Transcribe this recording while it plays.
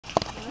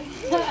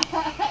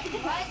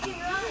Why'd you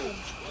run?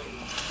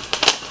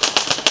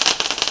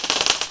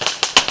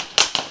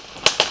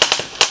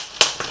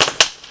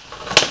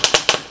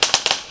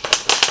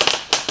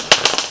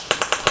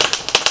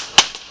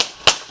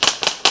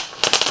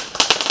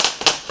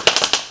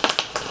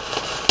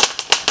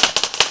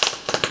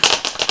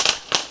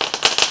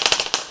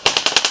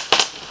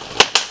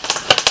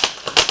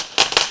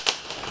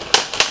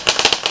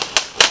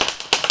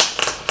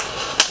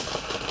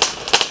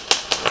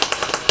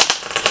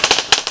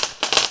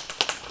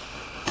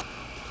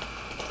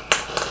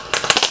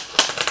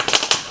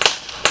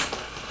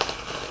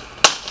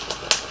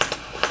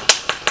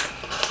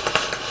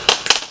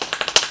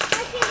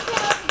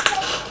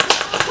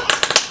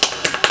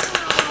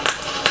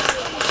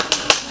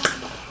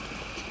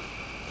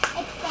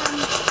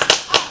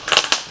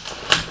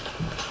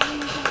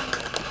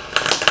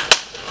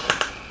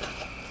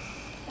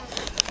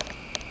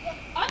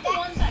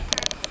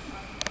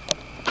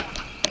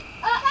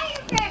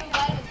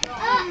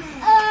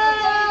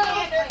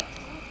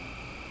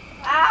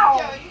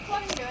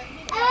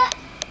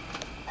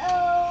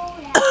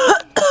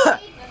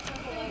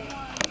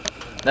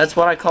 That's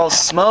what I call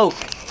smoke.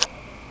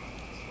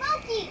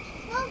 Smoky!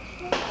 Smoke!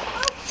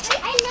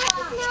 I love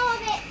the smell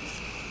of it.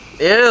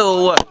 Ew.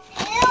 Ew,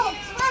 it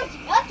smells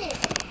yucky.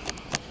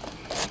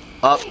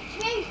 Up.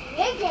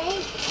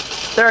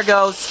 There it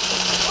goes.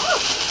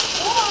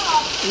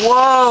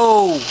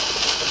 Whoa.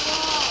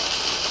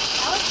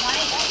 That was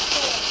nice.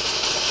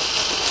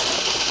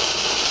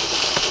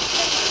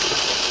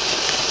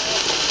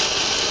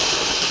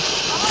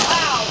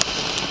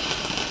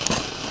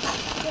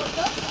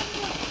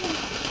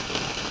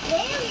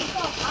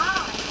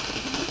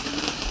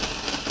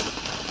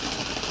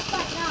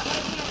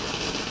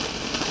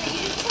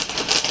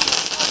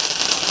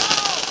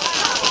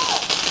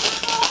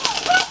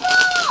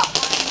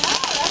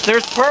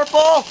 There's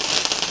purple.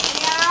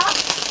 Yeah.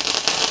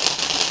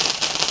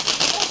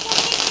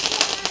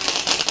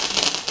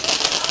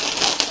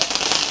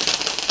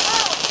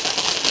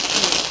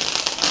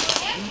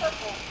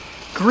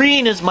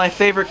 Green is my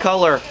favorite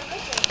color.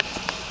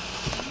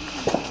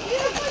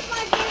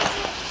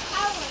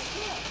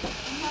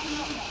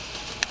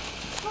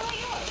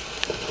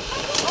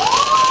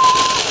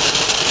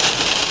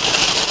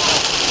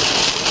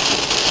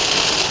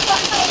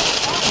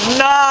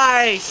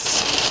 Nice.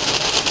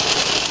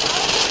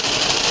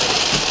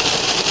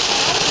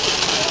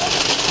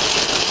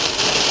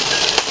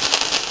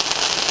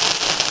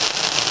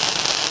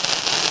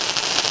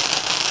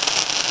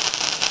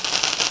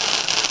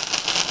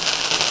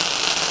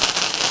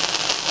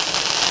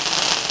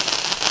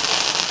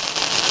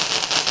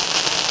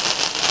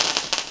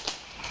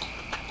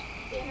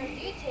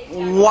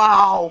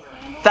 Wow,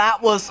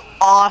 that was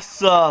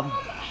awesome.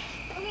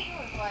 You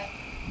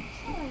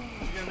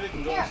gonna make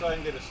them go inside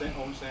and get his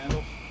own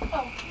sandals?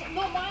 Oh,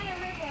 no, mine are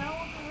ripping. I don't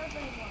want to rip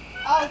anymore.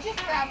 Oh, just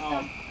grab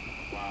some.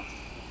 Wow.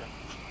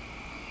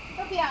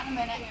 They'll be out in a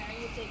minute.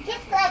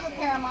 Just grab a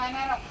pair of mine.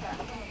 I don't care.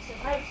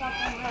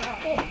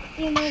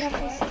 You made up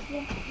this.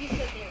 You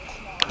said they were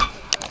small.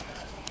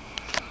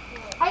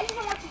 I just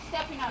don't want you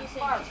stepping on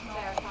sparks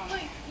there, Tom.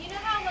 You know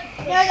how, like,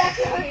 yeah,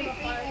 that's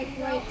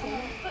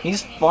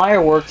These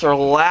fireworks are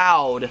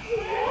loud.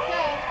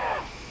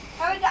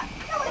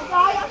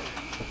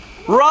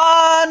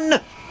 Run!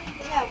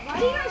 Yeah, why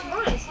do you guys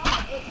run? It's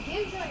not, it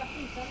gives you like a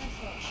few seconds.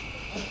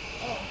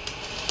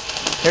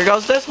 Here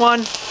goes this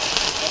one.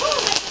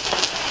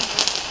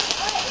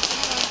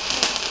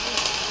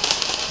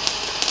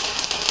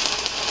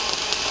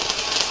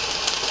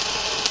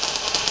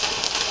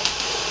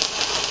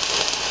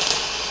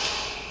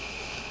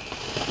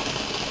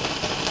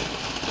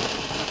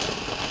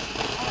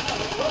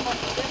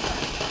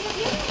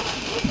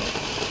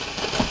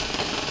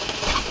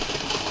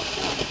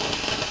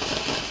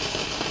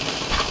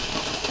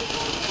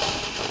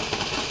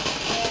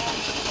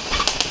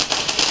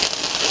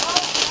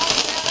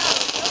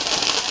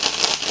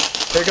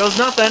 There goes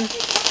nothing.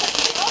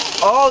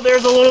 Oh,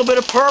 there's a little bit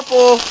of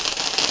purple.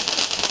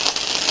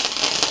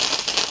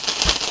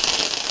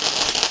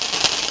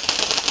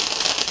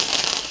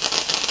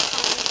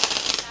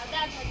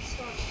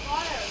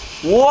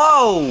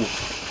 Whoa!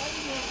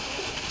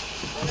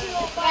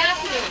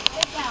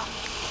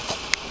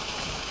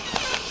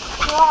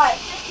 Right,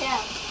 sit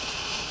down.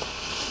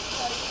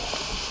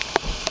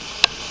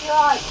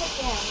 Right, sit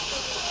down.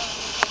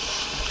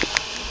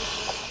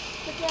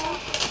 Sit down.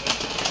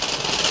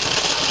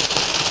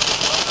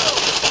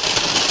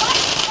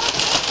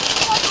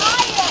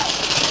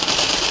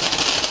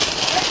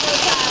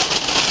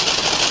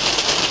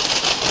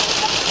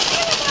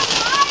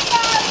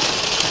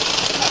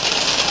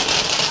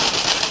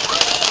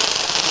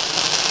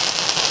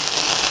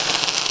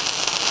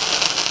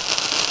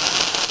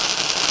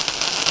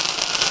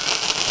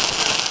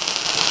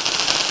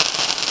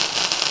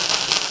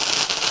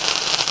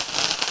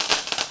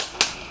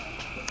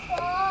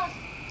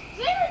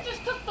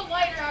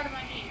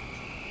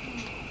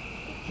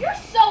 You're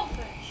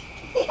selfish.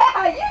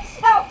 Yeah, you're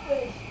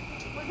selfish.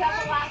 Was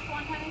that the last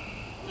one, honey?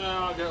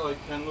 No, I got like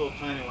 10 little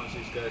tiny ones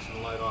these guys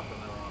can light off on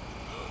their own.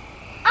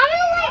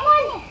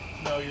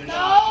 No, you're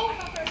not.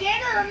 No.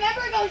 Xander,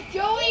 remember it goes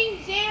Joey,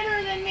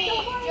 Xander, then me.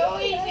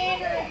 Joey,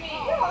 Xander, then me.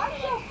 They're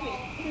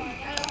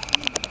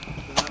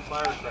not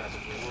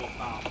firecrackers, they're little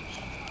pounds.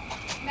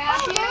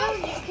 Matthew,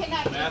 you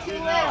cannot be Matthew, too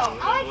no. little.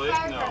 I Blake,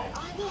 like no.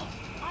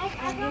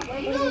 firecrackers.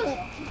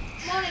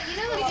 You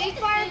know the big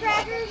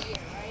firecrackers?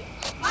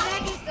 When I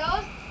get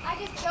those, I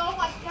just don't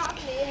like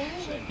chocolate.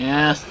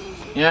 Yeah.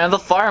 Yeah, the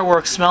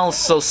fireworks smell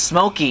so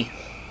smoky.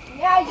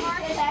 Yeah, you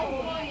said that.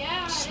 Oh,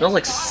 yeah. Smells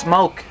like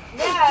smoke.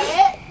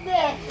 Yeah,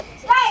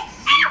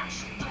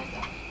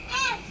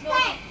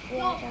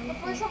 No, the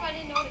first time I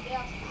didn't know the day.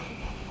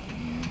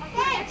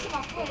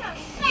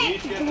 You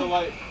each get to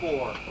light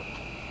 4.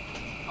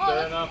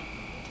 Fair enough?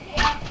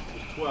 Yeah.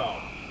 There's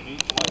 12. You can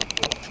each light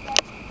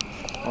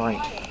 4.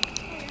 Alright.